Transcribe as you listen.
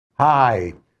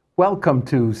Hi, welcome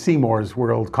to SEYMOUR'S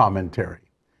World Commentary.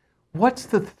 What's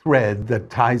the thread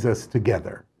that ties us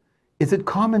together? Is it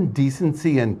common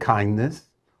decency and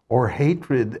kindness, or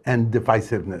hatred and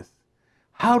divisiveness?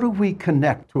 How do we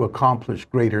connect to accomplish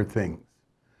greater things?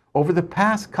 Over the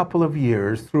past couple of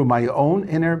years, through my own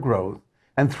inner growth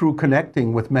and through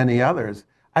connecting with many others,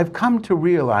 I've come to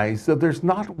realize that there's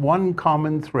not one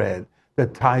common thread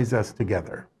that ties us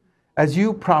together. As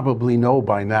you probably know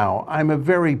by now, I'm a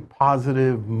very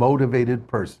positive, motivated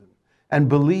person and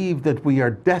believe that we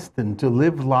are destined to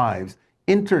live lives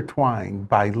intertwined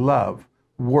by love,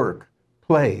 work,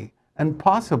 play, and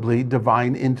possibly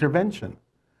divine intervention.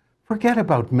 Forget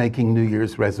about making New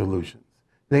Year's resolutions.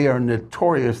 They are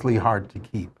notoriously hard to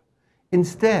keep.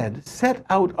 Instead, set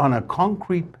out on a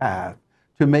concrete path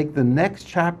to make the next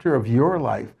chapter of your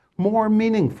life more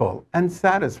meaningful and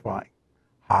satisfying.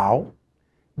 How?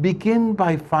 Begin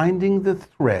by finding the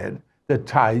thread that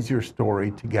ties your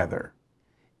story together.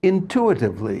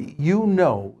 Intuitively, you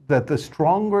know that the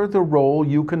stronger the role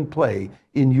you can play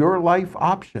in your life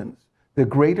options, the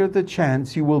greater the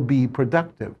chance you will be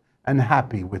productive and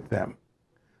happy with them.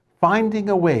 Finding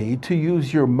a way to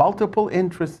use your multiple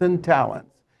interests and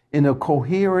talents in a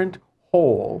coherent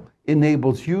whole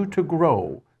enables you to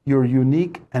grow your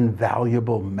unique and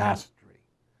valuable mastery.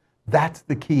 That's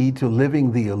the key to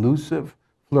living the elusive,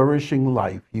 flourishing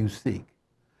life you seek.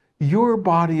 Your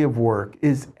body of work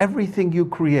is everything you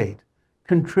create,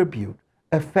 contribute,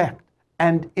 affect,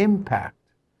 and impact.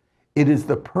 It is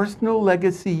the personal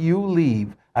legacy you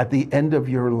leave at the end of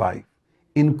your life,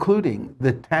 including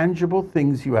the tangible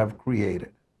things you have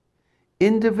created.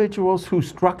 Individuals who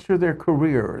structure their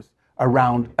careers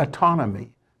around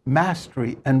autonomy,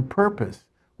 mastery, and purpose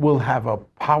will have a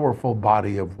powerful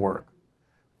body of work.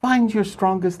 Find your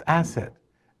strongest asset.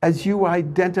 As you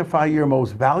identify your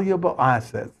most valuable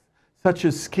assets, such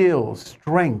as skills,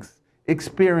 strengths,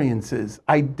 experiences,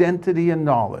 identity, and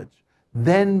knowledge,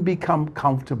 then become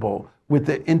comfortable with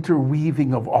the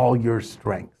interweaving of all your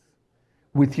strengths.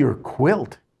 With your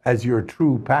quilt as your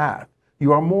true path,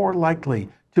 you are more likely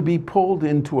to be pulled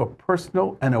into a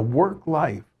personal and a work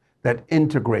life that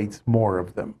integrates more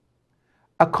of them.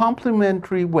 A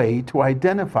complementary way to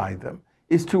identify them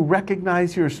is to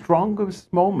recognize your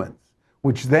strongest moments,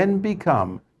 which then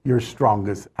become your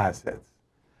strongest assets.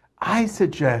 I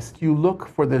suggest you look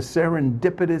for the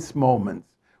serendipitous moments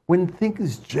when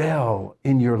things gel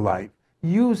in your life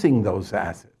using those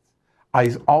assets.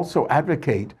 I also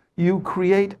advocate you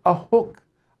create a hook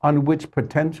on which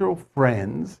potential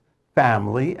friends,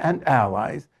 family, and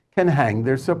allies can hang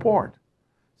their support.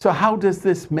 So how does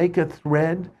this make a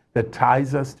thread that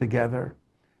ties us together?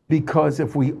 Because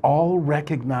if we all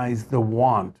recognize the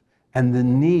want and the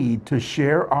need to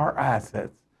share our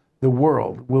assets, the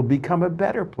world will become a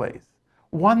better place,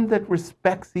 one that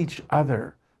respects each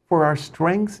other for our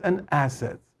strengths and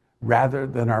assets rather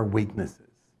than our weaknesses.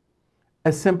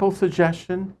 A simple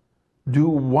suggestion: do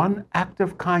one act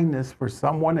of kindness for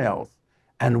someone else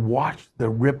and watch the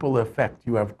ripple effect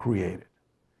you have created.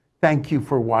 Thank you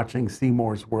for watching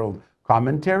SEYMOUR'S World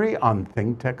Commentary on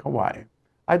ThinkTech Hawaii.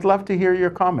 I'd love to hear your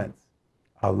comments.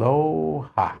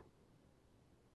 Aloha.